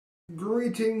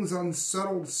Greetings,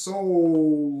 unsettled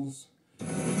souls.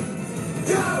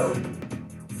 Go!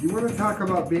 You want to talk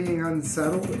about being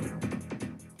unsettled?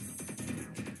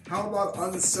 How about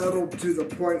unsettled to the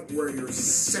point where you're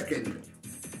sickened?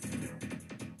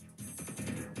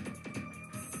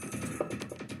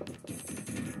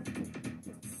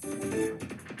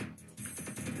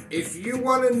 If you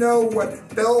want to know what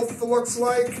filth looks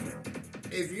like,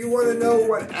 if you want to know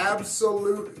what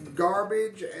absolute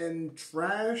garbage and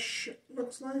trash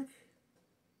looks like,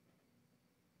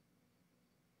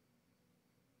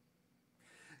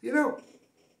 you know,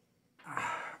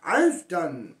 I've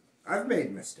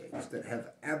made mistakes that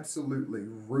have absolutely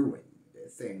ruined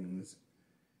things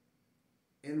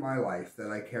in my life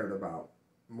that I cared about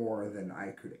more than I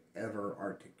could ever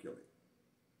articulate.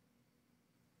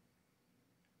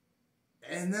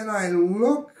 And then I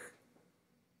look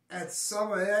at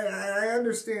I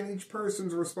understand each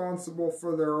person's responsible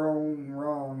for their own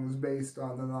wrongs based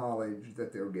on the knowledge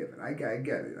that they're given. I get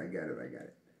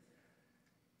it.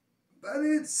 But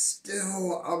it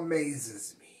still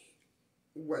amazes me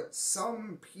what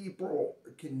some people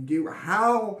can do,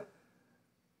 how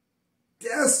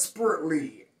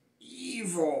desperately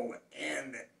evil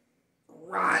and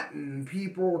rotten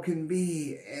people can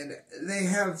be, and they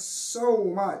have so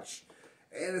much.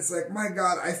 And it's like, my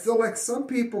God, I feel like some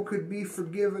people could be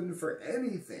forgiven for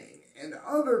anything. And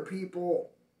other people,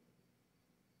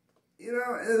 you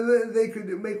know, they could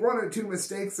make one or two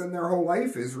mistakes and their whole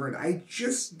life is ruined. I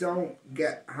just don't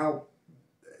get how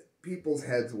people's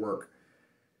heads work.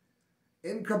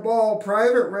 In Kabul,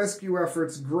 private rescue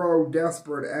efforts grow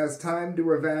desperate as time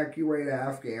to evacuate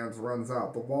Afghans runs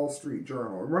out. The Wall Street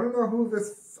Journal. You want to know who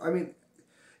this... I mean,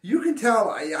 you can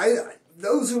tell,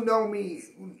 those who know me...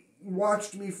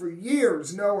 watched me for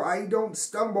years know I don't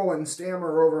stumble and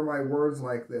stammer over my words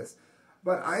like this.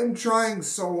 But I'm trying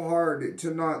so hard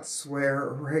to not swear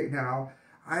right now.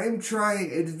 I'm trying.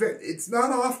 It's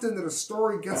not often that a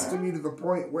story gets to me to the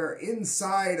point where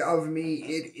inside of me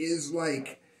it is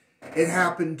like it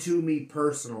happened to me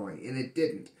personally, and it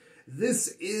didn't. This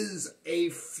is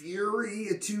a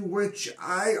fury to which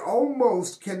I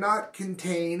almost cannot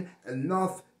contain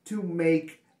enough to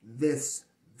make this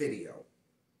video.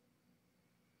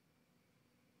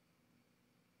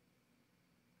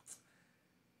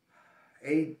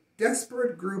 A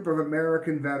desperate group of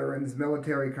American veterans,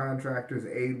 military contractors,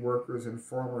 aid workers, and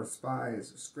former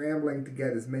spies scrambling to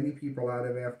get as many people out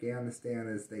of Afghanistan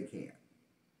as they can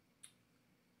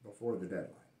before the deadline,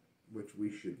 which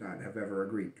we should not have ever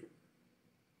agreed to.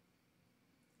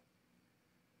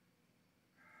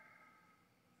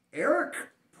 Erik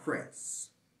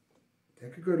Prince.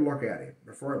 Take a good look at him.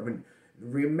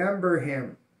 Remember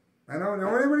him. I don't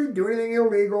know anybody do anything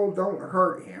illegal. Don't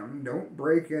hurt him. Don't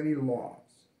break any laws.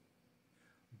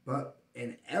 But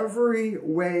in every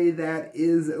way that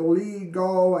is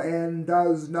legal and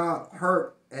does not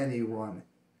hurt anyone,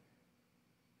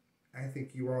 I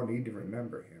think you all need to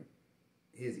remember him.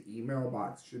 His email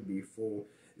box should be full.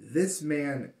 This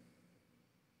man,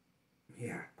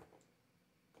 yeah.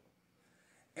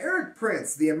 Erik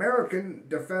Prince, the American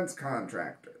defense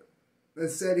contractor,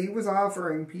 said he was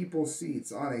offering people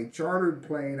seats on a chartered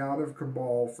plane out of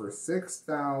Kabul for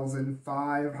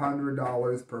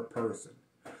 $6,500 per person.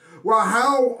 Well,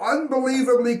 how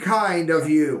unbelievably kind of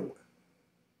you.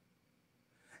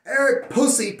 Erik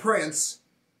Pussy Prince.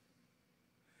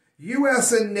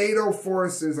 U.S. and NATO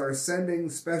forces are sending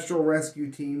special rescue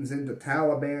teams into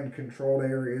Taliban-controlled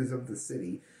areas of the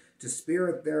city to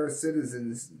spirit their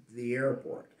citizens to the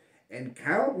airport. And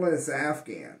countless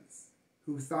Afghans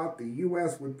who thought the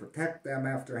U.S. would protect them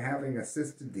after having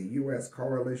assisted the U.S.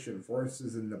 coalition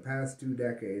forces in the past 2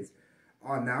 decades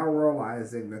are now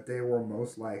realizing that they will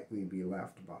most likely be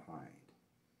left behind.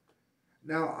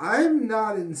 Now, I'm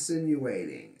not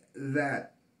insinuating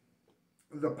that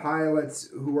the pilots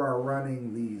who are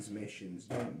running these missions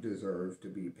don't deserve to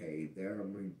be paid. They're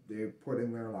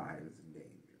putting their lives in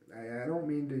danger. I don't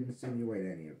mean to insinuate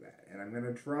any of that. And I'm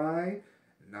going to try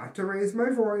not to raise my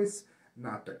voice,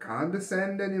 not to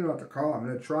condescend I'm going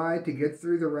to try to get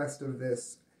through the rest of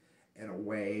this in a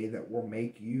way that will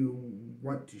make you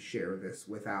want to share this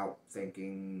without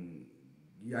thinking,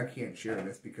 yeah, I can't share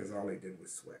this because all they did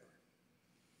was swear.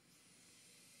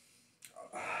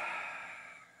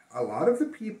 A lot of the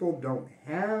people don't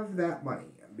have that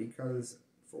money because,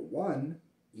 for one,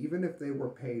 even if they were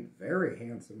paid very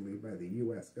handsomely by the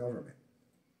U.S. government,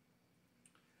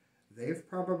 they've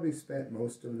probably spent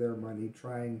most of their money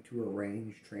trying to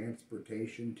arrange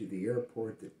transportation to the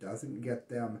airport that doesn't get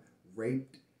them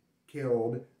raped,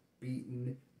 killed,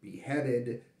 beaten,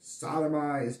 beheaded,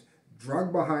 sodomized,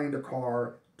 drugged behind a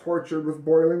car, tortured with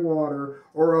boiling water,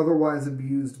 or otherwise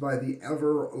abused by the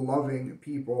ever-loving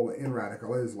people in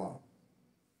radical Islam.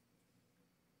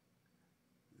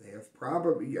 They have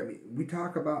probably, I mean, we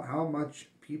talk about how much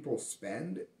people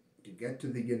spend to get to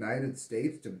the United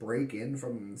States to break in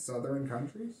from southern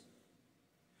countries.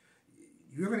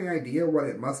 Do you have any idea what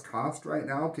it must cost right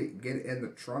now to get in the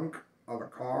trunk of a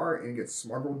car and get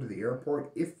smuggled to the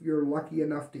airport if you're lucky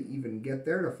enough to even get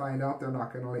there, to find out they're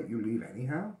not going to let you leave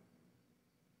anyhow?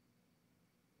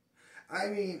 I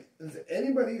mean,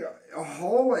 anybody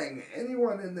hauling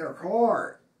anyone in their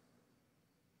car,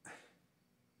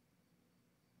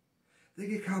 they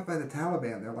get caught by the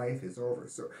Taliban, their life is over.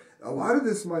 So a lot of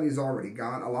this money's already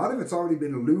gone. A lot of it's already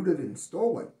been looted and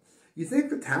stolen. You think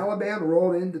the Taliban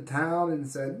rolled into town and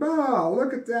said, "Bah,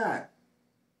 look at that.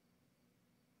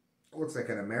 Looks like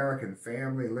an American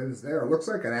family lives there. Looks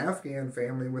like an Afghan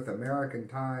family with American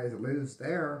ties lives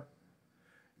there.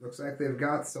 Looks like they've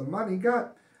got some money.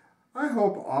 I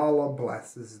hope Allah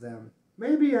blesses them.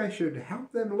 Maybe I should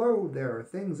help them load their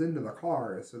things into the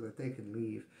car so that they can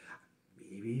leave.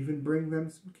 Maybe even bring them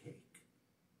some cake.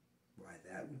 Why,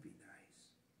 that would be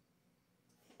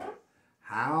nice."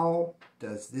 How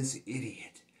does this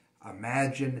idiot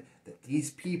imagine that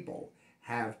these people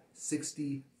have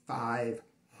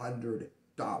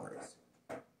 $6,500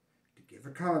 to give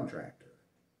a contractor?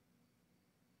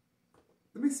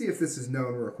 Let me see if this is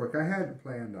known real quick. I hadn't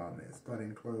planned on this, but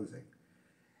in closing.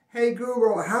 Hey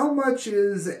Google, how much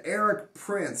is Erik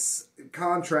Prince,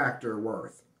 Contractor,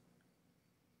 worth?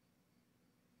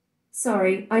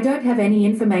 Sorry, I don't have any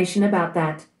information about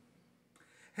that.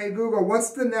 Hey Google,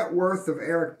 what's the net worth of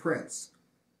Erik Prince?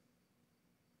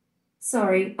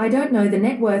 Sorry, I don't know the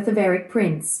net worth of Erik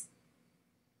Prince.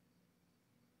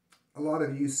 A lot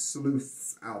of you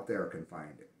sleuths out there can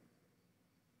find it.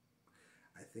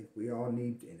 I think we all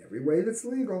need, in every way that's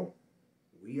legal,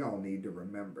 we all need to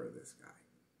remember this guy.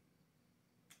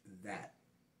 That